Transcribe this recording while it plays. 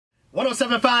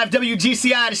107.5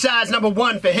 WGCI, the Shine's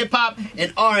 #1 for hip-hop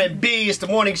and R&B. It's the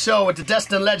morning show with the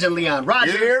destined legend Leon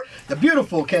Rogers, the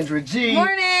beautiful Kendra G,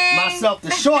 morning, myself, the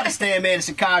shortest stand man in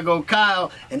Chicago,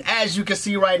 Kyle. And as you can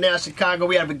see right now, Chicago,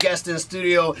 we have a guest in the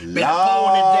studio, been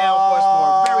holding it down for us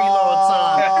for a very long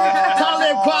time.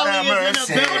 Talib Kweli is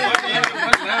in the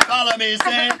building. Follow me,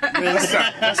 Sam. What's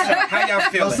up? How y'all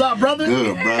feeling? What's up, brother?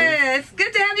 Good, brother. It's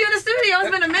good to have you in the studio.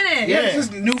 It's been a minute. Yeah, this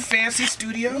is new fancy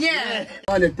studio. Yeah.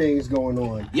 Other things going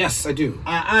on. Yes, I do.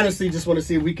 I honestly just want to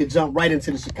see if we could jump right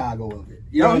into the Chicago of it.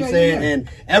 You know what I'm saying? Yeah. And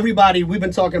everybody, we've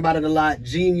been talking about it a lot.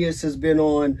 Genius has been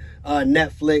on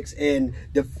Netflix. And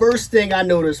the first thing I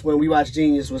noticed when we watched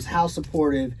Genius was how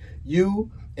supportive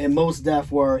you and Mos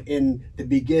Def were in the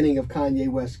beginning of Kanye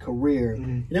West's career.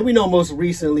 And then we know most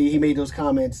recently he made those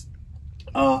comments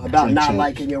about Drink not Champs.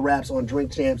 Liking your raps on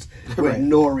Drink Champs with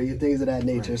Nori and things of that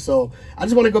nature. So I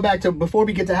just want to go back to, before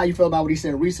we get to how you feel about what he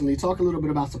said recently, talk a little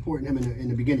bit about supporting him in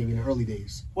the beginning, in the early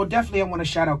days. Well, definitely I want to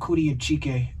shout out Kweli and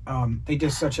Chike. They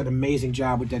did such an amazing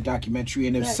job with that documentary,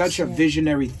 and it's such a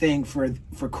visionary thing for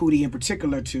Kweli in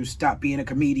particular to stop being a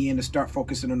comedian and start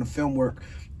focusing on the film work.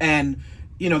 And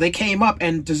you know, they came up,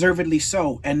 and deservedly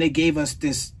so, and they gave us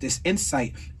this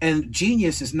insight. And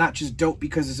Genius is not just dope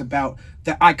because it's about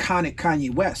the iconic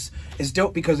Kanye West. It's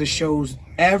dope because it shows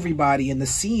everybody in the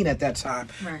scene at that time.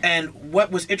 Right. And what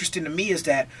was interesting to me is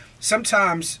that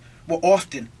sometimes, well,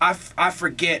 often, I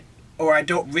forget or I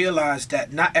don't realize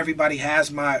that not everybody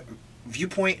has my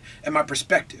viewpoint and my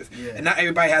perspective, and not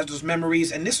everybody has those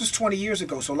memories, and this was 20 years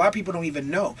ago, so a lot of people don't even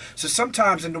know. So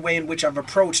sometimes in the way in which I've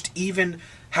approached even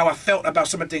how I felt about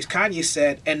some of the things Kanye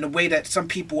said, and the way that some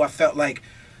people I feel like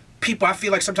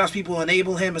sometimes people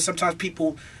enable him, and sometimes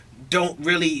people don't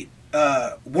really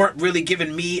weren't really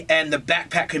giving me and the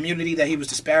backpack community that he was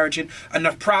disparaging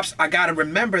enough props. I gotta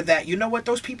remember that, you know what,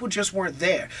 those people just weren't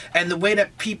there. And the way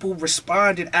that people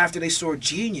responded after they saw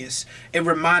Genius, it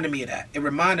reminded me of that. It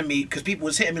reminded me, because people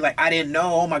was hitting me like, I didn't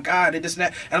know, oh my God, and this and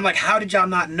that. And I'm like, how did y'all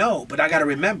not know? But I gotta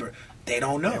remember, they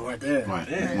don't know. They weren't there. Right.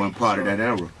 Yeah. One part of that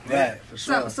era. Yeah, for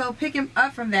sure. So picking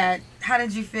up from that, how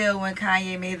did you feel when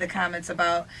Kanye made the comments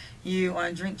about you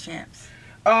on Drink Champs?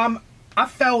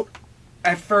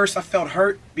 At first, I felt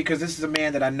hurt because this is a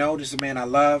man that I know. This is a man I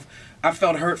love. I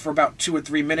felt hurt for about 2 or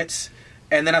 3 minutes.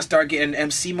 And then I started getting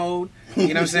MC mode. You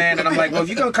know what I'm saying? And I'm like, well, if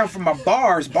you're going to come from my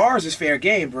bars is fair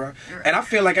game, bro. And I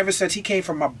feel like ever since he came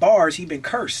from my bars, he been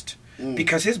cursed.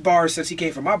 Because his bars, since he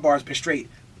came from my bars, been straight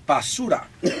basura.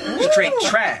 Straight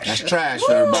trash. That's trash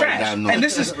for everybody. Trash. And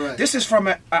this is from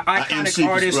an iconic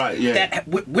artist that,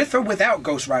 with or without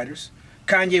ghostwriters,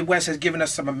 Kanye West has given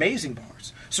us some amazing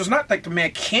bars. So it's not like the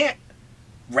man can't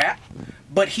rap,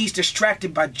 but he's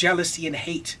distracted by jealousy and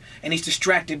hate, and he's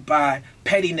distracted by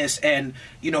pettiness and,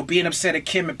 you know, being upset at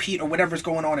Kim and Pete or whatever's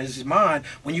going on in his mind.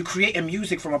 When you create a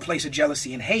music from a place of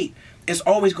jealousy and hate, it's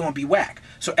always going to be whack.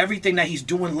 So everything that he's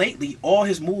doing lately, all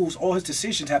his moves, all his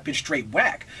decisions have been straight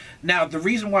whack. Now, the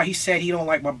reason why he said he don't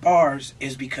like my bars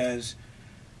is because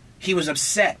he was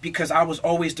upset because I was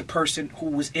always the person who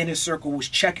was in his circle, was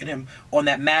checking him on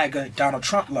that MAGA Donald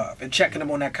Trump love and checking him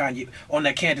on that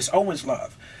Candace Owens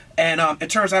love. And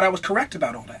it turns out I was correct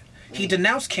about all that. He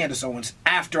denounced Candace Owens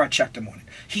after I checked him on it.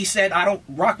 He said, I don't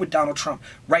rock with Donald Trump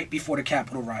right before the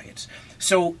Capitol riots.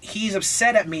 So he's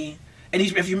upset at me. And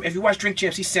if you watch Drink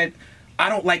Champs, he said, I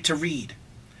don't like to read.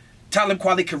 Talib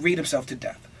Kweli could read himself to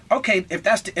death. Okay, if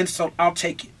that's the insult, I'll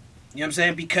take it. You know what I'm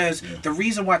saying? Because the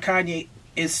reason why Kanye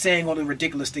is saying all the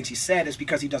ridiculous things he said is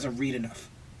because he doesn't read enough.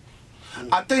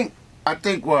 I think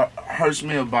what hurts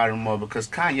me about him more, because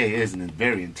Kanye is a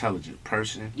very intelligent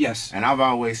person. Yes. And I've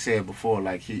always said before,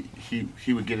 like, he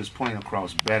would get his point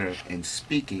across better in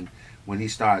speaking when he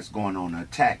starts going on an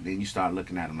attack. Then you start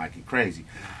looking at him like he's crazy.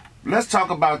 Let's talk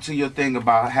about your thing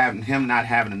about him not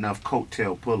having enough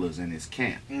coattail pullers in his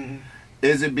camp.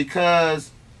 Is it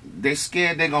because they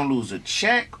scared they're gonna lose a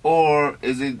check, or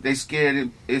is it they scared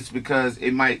it's because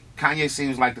Kanye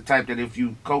seems like the type that if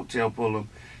you coattail pull him,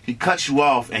 he cuts you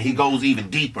off and he goes even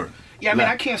deeper. Yeah, I mean,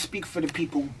 I can't speak for the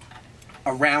people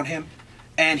around him,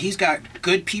 and he's got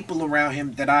good people around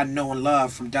him that I know and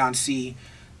love, from Don C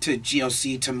to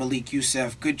GLC to Malik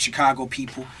Youssef, good Chicago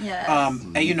people. Yes.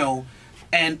 And you know,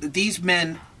 and these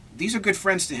men, these are good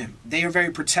friends to him. They are very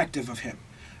protective of him.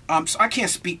 So I can't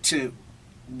speak to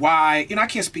why, you know, I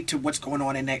can't speak to what's going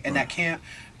on in that camp.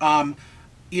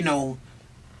 You know,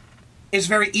 it's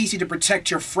very easy to protect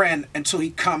your friend until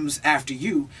he comes after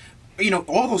you. You know,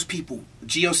 all those people,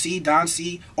 GOC, Don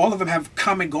C, all of them have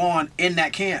come and gone in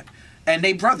that camp. And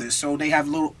they brothers, so they have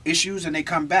little issues and they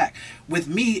come back. With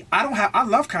me, I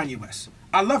love Kanye West.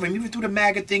 I love him, even through the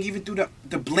MAGA thing, even through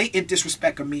the blatant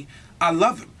disrespect of me. I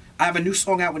love him. I have a new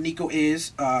song out with Nico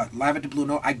Is, live at the Blue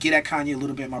Note. I get at Kanye a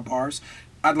little bit in my bars.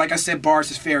 Like I said,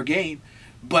 bars is fair game,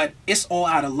 but it's all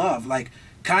out of love. Like,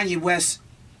 Kanye West,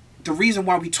 the reason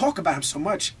why we talk about him so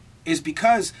much is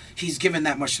because he's given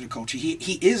that much to the culture.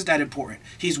 He is that important.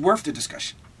 He's worth the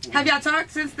discussion. Have y'all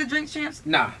talked since the Drink Champs?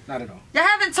 Nah, not at all. Y'all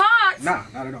haven't talked? Nah,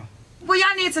 not at all. Well,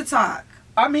 y'all need to talk.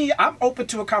 I mean, I'm open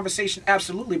to a conversation,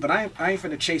 absolutely, but I ain't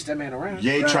finna chase that man around.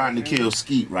 Ye trying to kill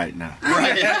Skeet right now.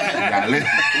 Right.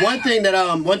 one thing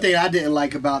I didn't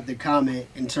like about the comment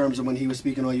in terms of when he was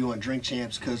speaking on you on Drink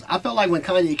Champs, because I felt like when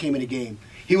Kanye came in the game,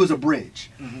 he was a bridge.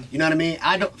 You know what I mean?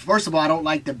 First of all, I don't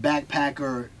like the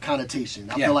backpacker connotation.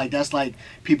 I feel like that's like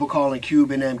people calling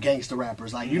Cube and them gangster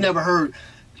rappers. Like, you never heard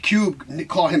Cube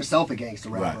call himself a gangster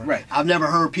rapper. Right. I've never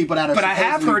heard people that are. But I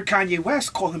have heard Kanye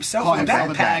West call himself a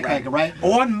backpacker, right?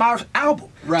 On my album.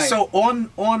 Right. So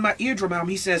on my Eardrum album,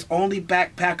 he says only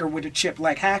backpacker with a chip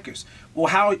like hackers. Well,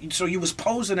 how? So you was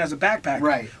posing as a backpacker,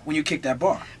 right, when you kicked that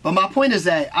bar. But my point is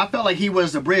that I felt like he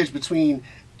was the bridge between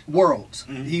worlds.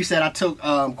 He said I took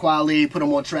Kweli, put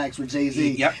him on tracks with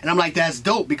Jay-Z. And I'm like, that's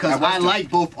dope, because I like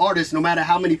both artists no matter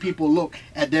how many people look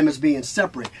at them as being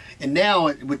separate. And now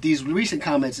with these recent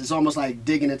comments, it's almost like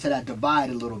digging into that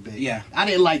divide a little bit. I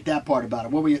didn't like that part about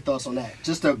it. What were your thoughts on that?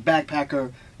 Just a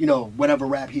backpacker, you know, whatever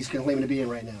rap he's claiming to be in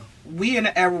right now. We in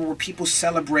an era where people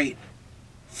celebrate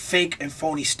fake and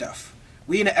phony stuff.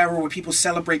 We in an era where people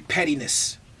celebrate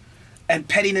pettiness. And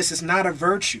pettiness is not a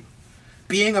virtue.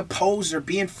 Being a poser,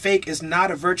 being fake is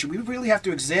not a virtue. We really have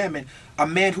to examine a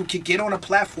man who could get on a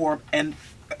platform and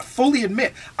fully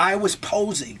admit, I was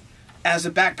posing as a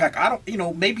backpacker. I don't, you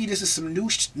know, maybe this is some new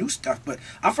stuff, but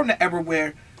I'm from the era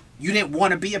where you didn't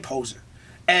want to be a poser.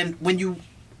 And when you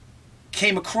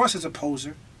came across as a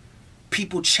poser,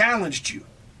 people challenged you.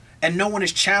 And no one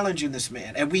is challenging this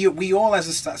man. And we all as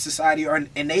a society are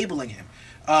enabling him.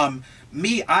 I'm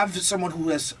someone who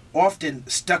has often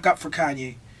stuck up for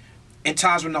Kanye in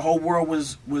times when the whole world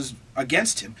was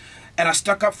against him. And I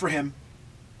stuck up for him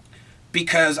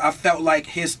because I felt like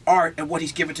his art and what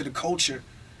he's given to the culture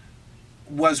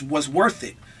was worth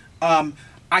it.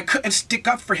 I couldn't stick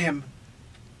up for him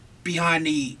behind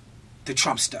the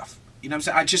Trump stuff. You know what I'm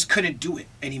saying? I just couldn't do it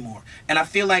anymore. And I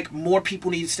feel like more people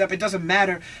need to step. It doesn't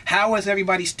matter. How is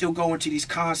everybody still going to these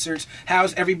concerts? How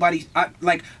is everybody,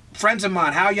 like friends of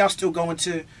mine, how y'all still going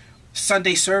to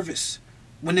Sunday service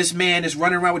when this man is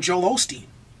running around with Joel Osteen?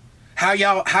 How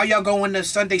y'all going to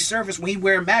Sunday service when he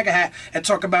wear a MAGA hat and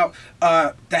talk about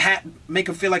the hat make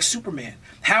him feel like Superman?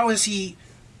 How is he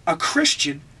a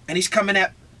Christian and he's coming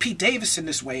at Pete Davidson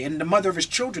this way and the mother of his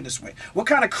children this way? What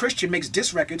kind of Christian makes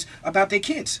diss records about their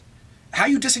kids? How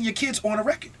you dissing your kids on a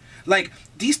record? Like,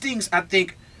 these things, I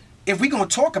think, if we're going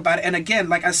to talk about it, and again,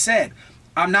 like I said,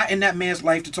 I'm not in that man's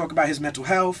life to talk about his mental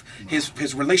health,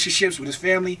 his relationships with his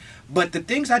family, but the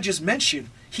things I just mentioned,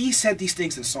 he said these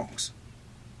things in songs.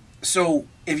 So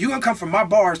if you're going to come from my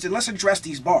bars, then let's address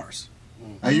these bars.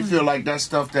 And you feel like that's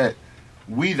stuff that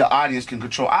we, the audience, can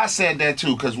control. I said that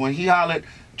too, because when he hollered,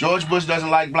 George Bush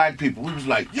doesn't like black people, we was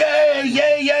like, yay,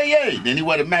 yay, yay, yay. Then he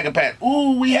went to MAGA Pat,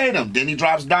 ooh, we hate him. Then he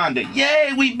drops Donda,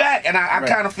 yay, we back. And I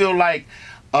kind of feel like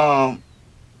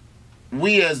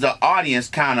we as the audience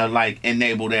kind of like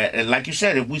enable that. And like you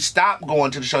said, if we stop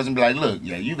going to the shows and be like, look,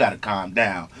 yeah, you got to calm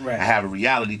down and have a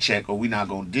reality check or we're not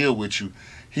going to deal with you,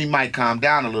 he might calm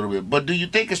down a little bit. But do you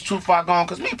think it's too far gone?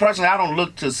 Because me personally, I don't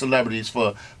look to celebrities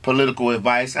for political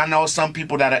advice. I know some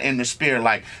people that are in the spirit,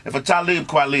 like if a Talib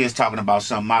Kweli is talking about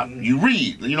something, you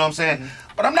read, you know what I'm saying?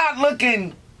 But I'm not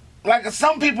looking, like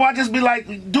some people I just be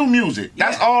like, do music.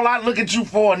 That's all I look at you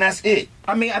for, and that's it.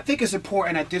 I mean, I think it's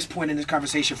important at this point in this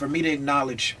conversation for me to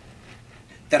acknowledge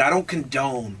that I don't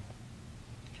condone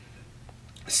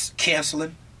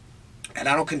canceling, and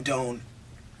I don't condone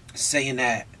saying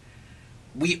that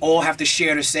we all have to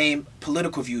share the same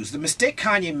political views. The mistake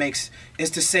Kanye makes is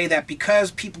to say that because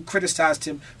people criticized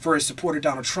him for his support of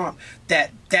Donald Trump,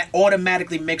 that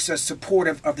automatically makes us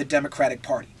supportive of the Democratic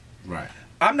Party. Right.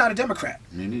 I'm not a Democrat.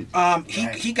 Me neither.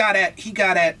 He got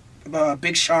at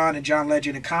Big Sean and John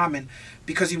Legend and Common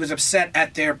because he was upset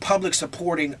at their public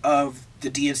supporting of the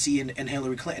DNC and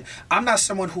Hillary Clinton. I'm not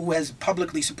someone who has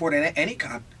publicly supported any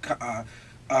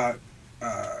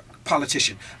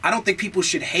politician. I don't think people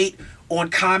should hate on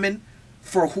Common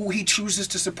for who he chooses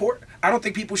to support. I don't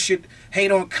think people should hate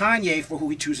on Kanye for who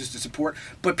he chooses to support,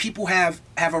 but people have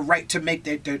a right to make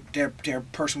their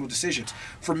personal decisions.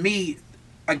 For me,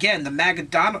 again, the MAGA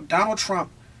Donald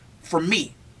Trump, for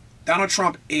me, Donald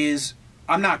Trump is,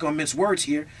 I'm not going to mince words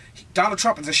here, Donald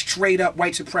Trump is a straight up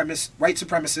white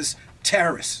supremacist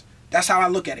terrorist. That's how I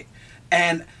look at it.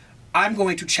 And I'm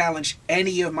going to challenge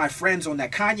any of my friends on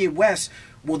that. Kanye West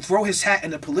will throw his hat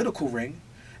in the political ring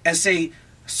and say,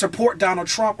 support Donald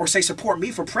Trump, or say, support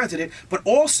me for president, but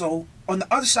also on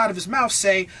the other side of his mouth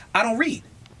say, I don't read.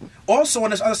 Also on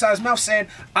this other side of his mouth saying,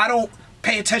 I don't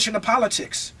pay attention to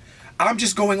politics. I'm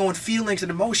just going on feelings and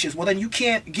emotions. Well, then you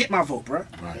can't get my vote, bro.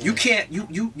 Right. You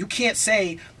can't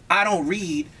say I don't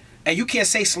read, and you can't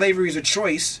say slavery is a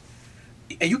choice,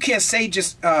 and you can't say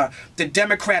just the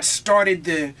Democrats started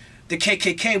the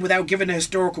KKK without giving the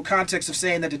historical context of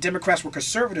saying that the Democrats were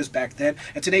conservatives back then,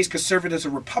 and today's conservatives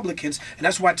are Republicans, and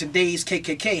that's why today's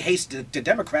KKK hates the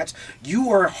Democrats.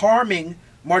 You are harming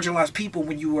marginalized people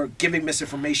when you are giving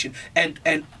misinformation and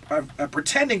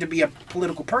pretending to be a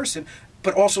political person,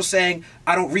 but also saying,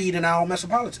 I don't read and I don't mess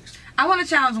with politics. I want to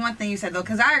challenge one thing you said, though,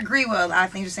 because I agree with a lot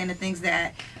of things you're saying, the things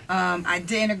that I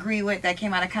didn't agree with that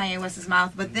came out of Kanye West's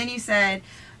mouth. But then you said,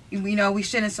 you know, we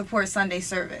shouldn't support Sunday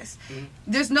service. Mm-hmm.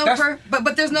 There's no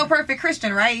but there's no perfect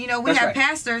Christian, right? You know, we have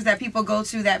pastors that people go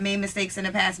to that made mistakes in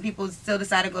the past, and people still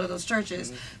decide to go to those churches.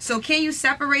 Mm-hmm. So can you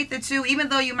separate the two, even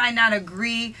though you might not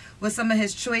agree with some of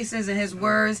his choices and his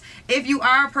words? If you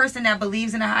are a person that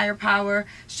believes in a higher power,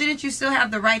 shouldn't you still have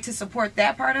the right to support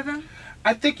that part of him?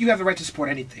 I think you have the right to support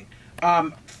anything.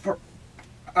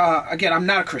 Again, I'm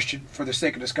not a Christian for the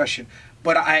sake of discussion,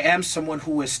 but I am someone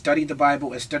who has studied the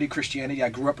Bible and studied Christianity. I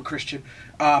grew up a Christian.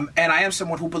 And I am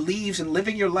someone who believes in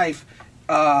living your life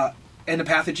in the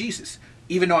path of Jesus,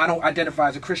 even though I don't identify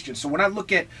as a Christian. So when I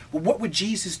look at, well, what would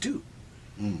Jesus do?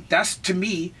 That's, to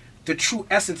me, the true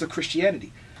essence of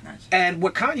Christianity. Nice. And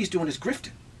what Kanye's doing is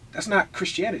grifting. That's not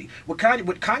Christianity. What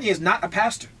Kanye is not a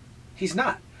pastor. He's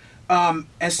not.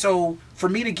 And so for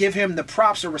me to give him the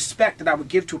props or respect that I would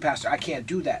give to a pastor, I can't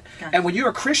do that. Gotcha. And when you're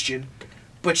a Christian,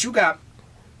 but you got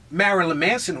Marilyn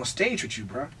Manson on stage with you,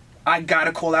 bro, I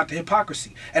gotta call out the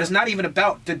hypocrisy. And it's not even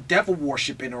about the devil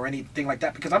worshiping or anything like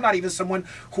that, because I'm not even someone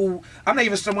who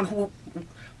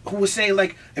would say,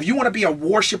 like, if you want to be a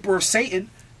worshiper of Satan,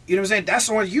 you know what I'm saying, that's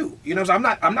on you. You know what I'm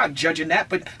saying? I'm not judging that,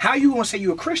 but how you gonna say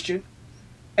you're a Christian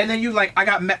and then you like,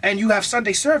 and you have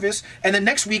Sunday service, and then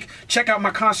next week check out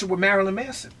my concert with Marilyn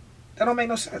Manson? That don't make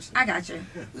no sense. I got you.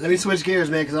 Let me switch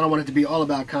gears, man, because I don't want it to be all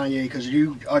about Kanye, because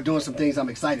you are doing some things I'm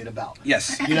excited about.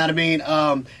 Yes. You know what I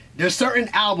mean? There's certain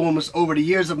albums over the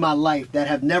years of my life that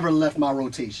have never left my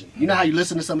rotation. You know how you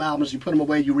listen to some albums, you put them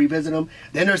away, you revisit them?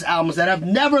 Then there's albums that have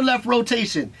never left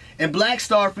rotation. And Black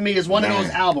Star, for me, is one of those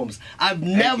albums. I've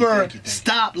never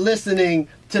stopped listening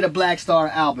to the Black Star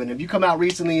album. If you come out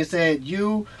recently and said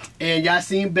you and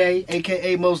Yasin Bey,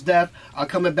 a.k.a. Mos Def, are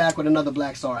coming back with another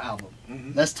Black Star album.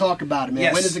 Let's talk about it, man.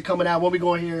 Yes. When is it coming out? When we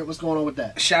going to hear it? What's going on with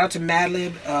that? Shout out to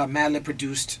Madlib. Madlib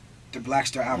produced the Black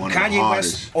Star album. Kanye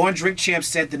West on Drink Champ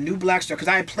said the new Black Star, because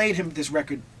I had played him this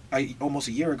record almost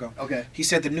a year ago. Okay. He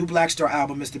said the new Black Star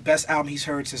album is the best album he's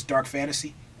heard since Dark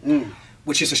Fantasy.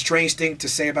 Which is a strange thing to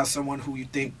say about someone who you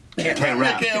think can't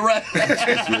rap.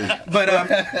 But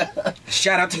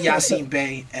shout out to Yasin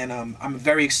Bey, and I'm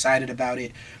very excited about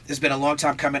it. It's been a long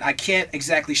time coming. I can't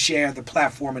exactly share the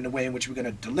platform in the way in which we're going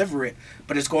to deliver it,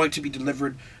 but it's going to be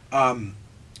delivered.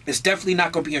 It's definitely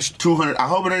not going to be a $200. I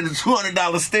hope it ain't a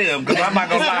 $200 stem, because I'm not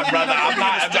going to lie, brother. I'm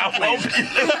not a stem player.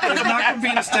 It's not going to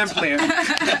be a stem player.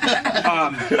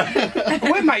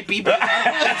 Well, it might be, but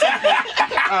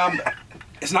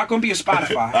it's not going to be a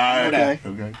Spotify. Okay.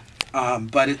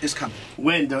 But it's coming.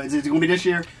 When, though? Is it going to be this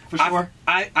year, for sure?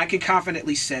 I can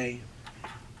confidently say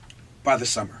by the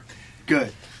summer.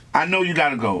 Good. I know you got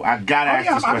to go. I got to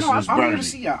ask this question. I'm here to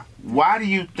see y'all. Why do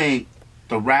you think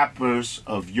the rappers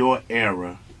of your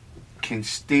era can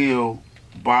still,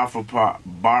 bar for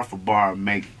bar,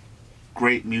 make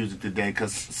great music today?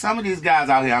 Because some of these guys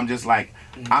out here, I'm just like,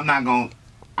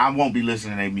 I won't be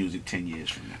listening to their music 10 years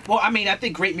from now. Well, I mean, I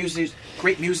think great music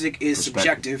is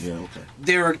subjective. Yeah, okay.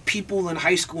 There are people in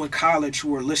high school and college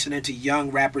who are listening to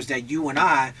young rappers that you and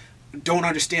I don't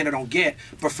understand or don't get,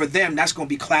 but for them, that's going to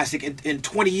be classic. In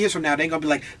 20 years from now, they're going to be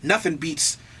like, nothing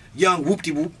beats young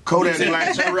whoop-de-whoop. Kodak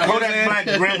Black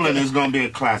Gremlin is going to be a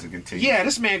classic in 10 years. Yeah,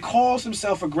 this man calls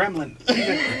himself a gremlin.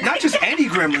 Not just any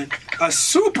gremlin, a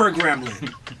super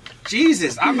gremlin.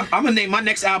 Jesus, I'm gonna name my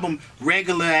next album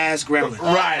Regular Ass Gremlin.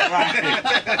 Right.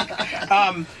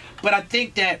 But I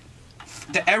think that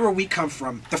the era we come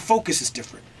from, the focus is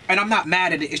different. And I'm not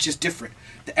mad at it, it's just different.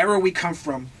 The era we come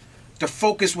from, the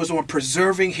focus was on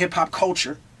preserving hip-hop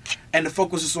culture, and the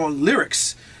focus is on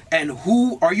lyrics. And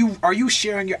who are you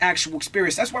sharing your actual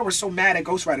experience? That's why we're so mad at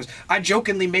ghostwriters. I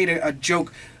jokingly made a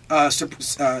joke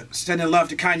sending love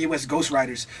to Kanye West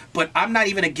ghostwriters, but I'm not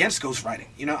even against ghostwriting.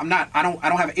 You know, I don't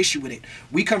have an issue with it.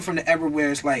 We come from the era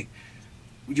where it's like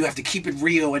you have to keep it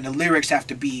real, and the lyrics are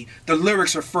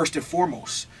first and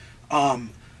foremost.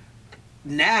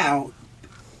 Now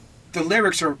the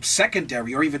lyrics are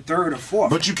secondary or even third or fourth.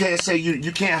 But you can't say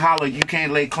you can't holler, you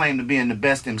can't lay claim to being the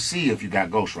best MC if you got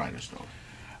ghostwriters though.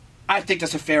 I think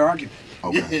that's a fair argument.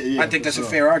 Okay. Yeah, I think that's a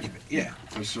fair argument. Yeah,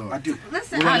 for sure. I do.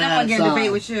 Listen, I'm not gonna get a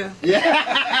debate with you. Yeah.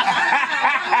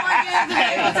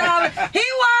 He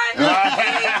won.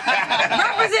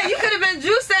 Represent. You could have been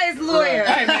Juice's lawyer.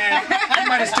 Hey man, you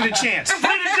might have stood a chance. Free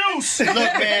the juice. Look,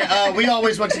 man, we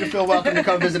always want you to feel welcome to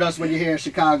come visit us when you're here in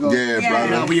Chicago. Yeah,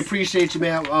 brother. We appreciate you,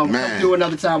 man. Come through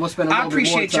another time. We'll spend a little bit more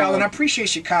time. I appreciate y'all, and I appreciate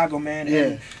Chicago, man.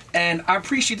 Yeah. And I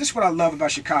appreciate, this is what I love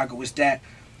about Chicago, is that,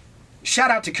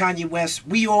 shout out to Kanye West.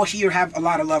 We all here have a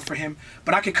lot of love for him,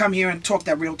 but I could come here and talk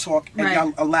that real talk, and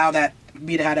y'all allow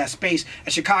me to have that space.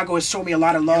 And Chicago has shown me a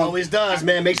lot of love. He always does,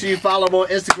 man. Make sure you follow him on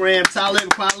Instagram. Talib,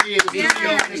 Kweli in the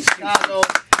studio in Chicago.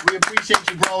 We appreciate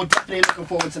you, bro. Definitely looking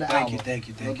forward to the album. Thank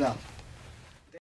you. No doubt.